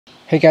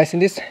Hey guys, in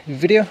this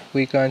video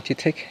we're going to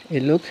take a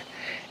look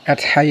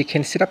at how you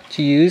can set up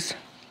to use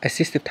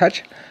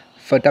AssistiveTouch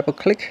for double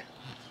click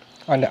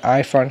on the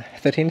iPhone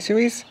 13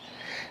 series.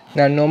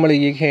 Now normally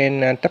you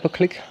can double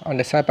click on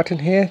the side button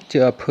here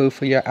to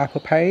approve your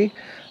Apple Pay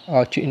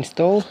or to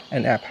install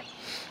an app.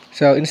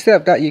 So instead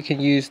of that, you can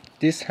use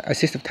this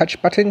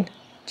AssistiveTouch button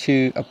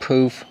to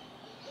approve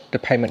the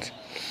payment.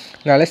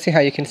 Now let's see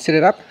how you can set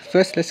it up.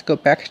 First, let's go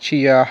back to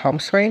your home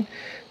screen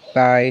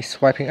by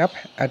swiping up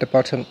at the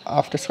bottom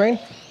of the screen,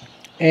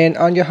 and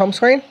on your home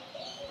screen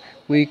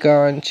we're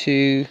going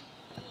to,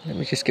 let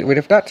me just get rid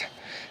of that.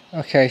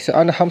 Okay, so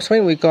on the home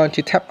screen we're going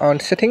to tap on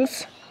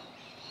settings.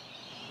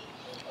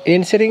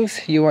 In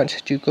settings you want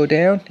to go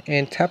down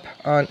and tap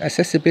on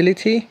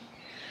accessibility,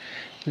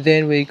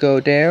 then we go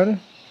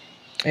down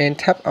and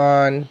tap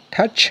on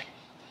touch.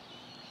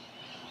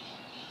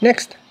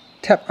 Next,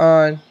 tap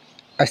on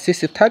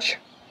AssistiveTouch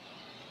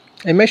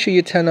and make sure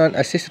you turn on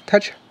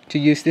AssistiveTouch to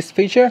use this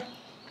feature.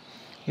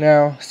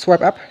 Now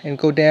swipe up and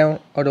go down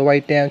all the way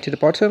down to the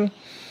bottom,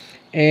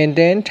 and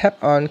then tap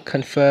on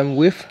confirm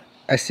with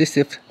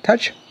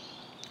AssistiveTouch.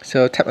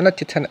 So tap on that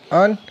to turn it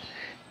on.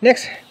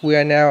 Next, we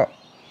are now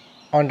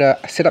on the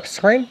setup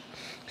screen,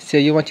 so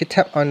you want to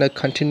tap on the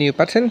continue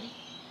button,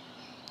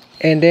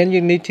 and then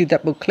you need to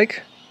double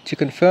click to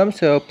confirm.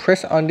 So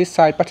press on this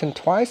side button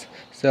twice,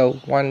 so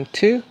 1,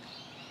 2.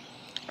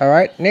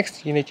 Alright,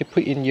 next you need to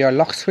put in your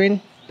lock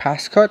screen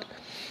passcode.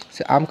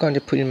 So I'm going to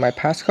put in my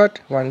passcode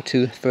 1,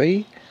 2,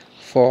 3,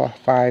 4,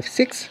 5,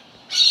 6.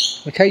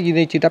 Okay, you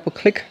need to double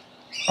click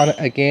on it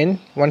again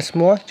once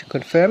more to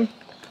confirm.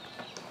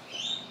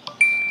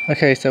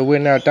 Okay, so we're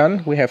now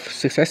done. We have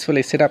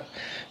successfully set up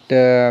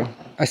the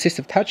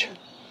AssistiveTouch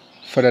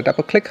for the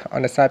double click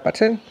on the side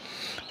button.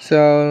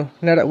 So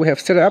now that we have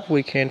set it up,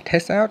 we can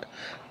test out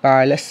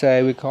by, let's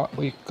say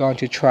we're going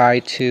to try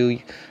to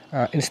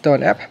install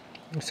an app.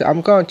 So I'm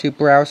going to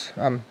browse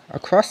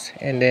across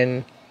and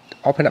then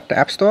open up the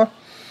App Store.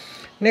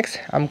 Next,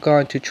 I'm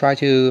going to try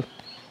to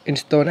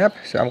install an app.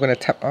 So I'm going to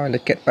tap on the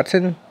get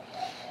button,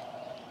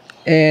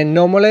 and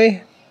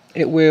normally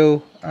it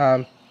will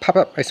pop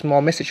up a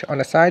small message on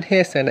the side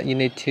here saying that you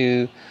need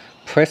to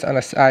press on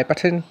the side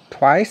button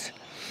twice.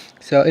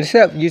 So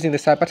instead of using the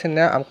side button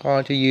now, I'm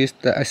going to use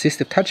the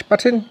AssistiveTouch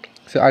button.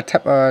 So I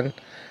tap on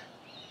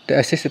the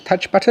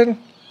AssistiveTouch button,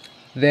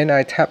 then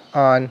I tap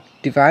on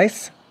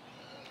device.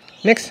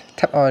 Next,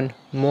 tap on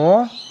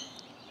more,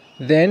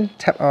 then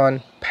tap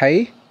on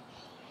pay.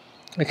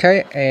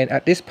 Okay, and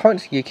at this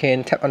point you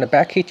can tap on the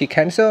back key to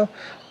cancel,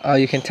 or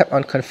you can tap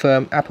on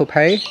confirm Apple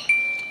Pay,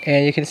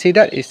 and you can see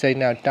that it's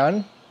now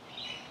done,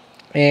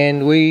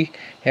 and we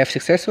have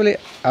successfully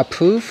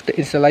approved the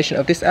installation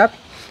of this app.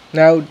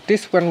 Now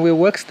this one will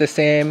works the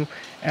same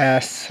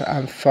as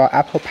for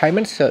Apple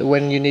payments. So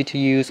when you need to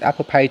use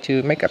Apple Pay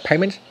to make a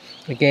payment,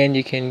 again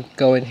you can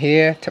go in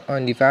here, tap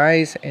on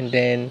device, and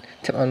then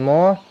tap on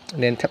more,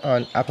 and then tap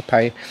on Apple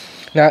Pay.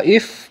 Now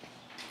if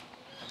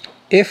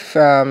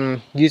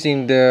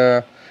using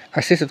the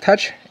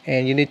AssistiveTouch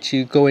and you need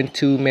to go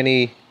into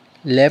many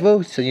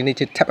levels, so you need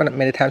to tap on it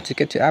many times to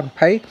get to Apple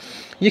Pay,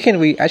 you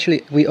can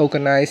actually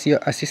reorganize your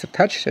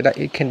AssistiveTouch so that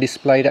it can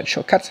display that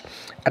shortcut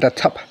at the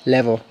top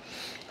level.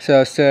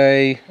 So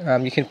say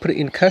you can put it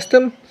in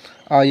custom,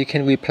 or you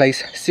can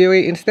replace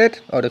Siri instead,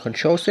 or the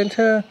control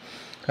center.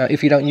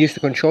 If you don't use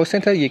the control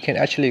center, you can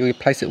actually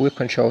replace it with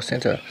control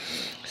center.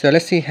 So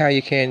let's see how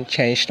you can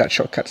change that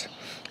shortcut.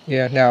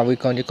 Yeah, now we're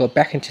going to go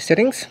back into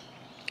settings,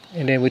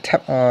 and then we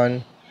tap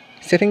on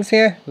settings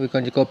here. We're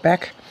going to go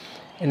back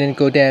and then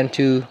go down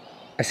to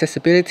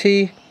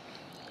accessibility,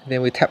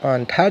 then we tap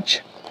on touch,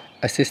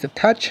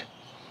 AssistiveTouch,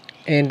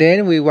 and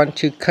then we want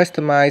to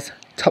customize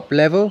top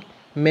level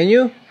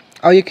menu,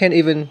 or you can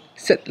even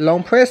set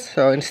long press.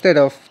 So instead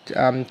of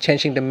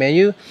changing the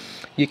menu,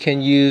 you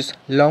can use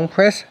long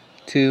press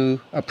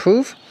to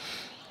approve.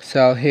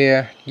 So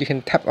here you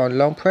can tap on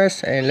long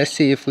press, and let's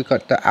see if we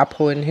got the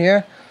Apple in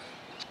here.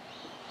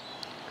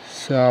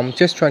 So I'm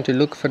just trying to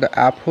look for the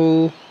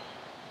Apple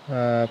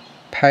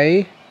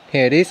Pay.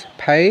 Here it is,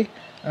 Pay.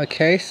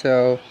 Okay,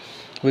 so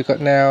we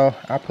got now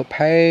Apple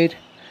Pay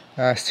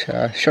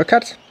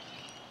shortcuts,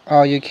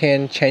 or you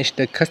can change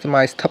the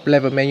customized top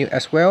level menu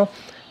as well.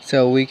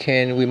 So we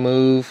can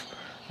remove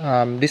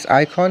this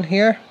icon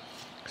here.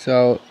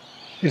 So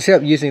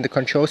instead of using the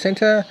control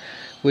center,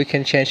 we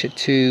can change it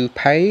to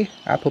Pay,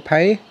 Apple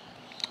Pay,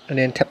 and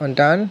then tap on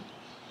done,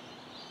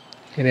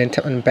 and then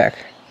tap on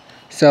back.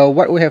 So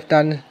what we have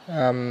done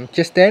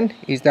just then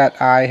is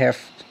that I have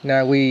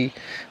now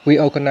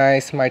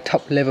reorganized my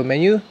top level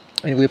menu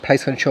and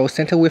replace control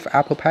center with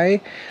Apple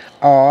Pay,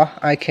 or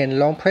I can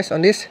long press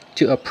on this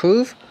to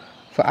approve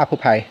for Apple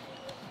Pay.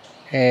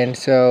 And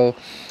so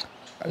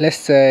let's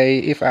say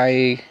if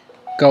I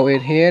go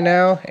in here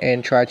now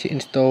and try to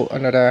install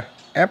another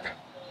app,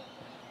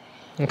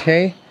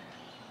 okay,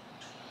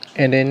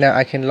 and then now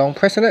I can long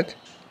press on it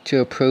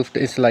to approve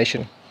the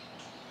installation.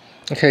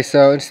 Okay,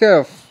 so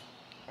instead of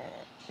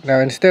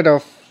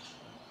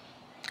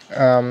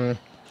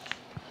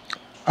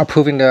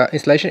approving the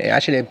installation, it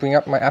actually bring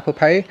up my Apple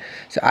Pay.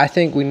 So I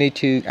think we need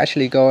to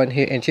actually go in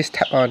here and just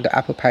tap on the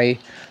Apple Pay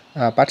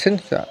button.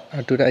 So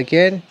I'll do that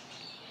again.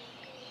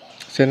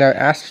 So now it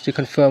asks to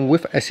confirm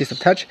with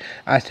AssistiveTouch.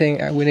 I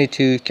think we need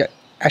to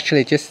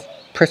actually just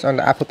press on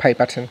the Apple Pay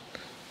button.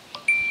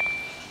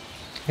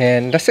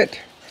 And that's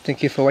it.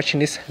 Thank you for watching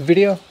this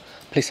video.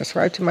 Please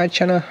subscribe to my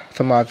channel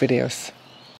for more videos.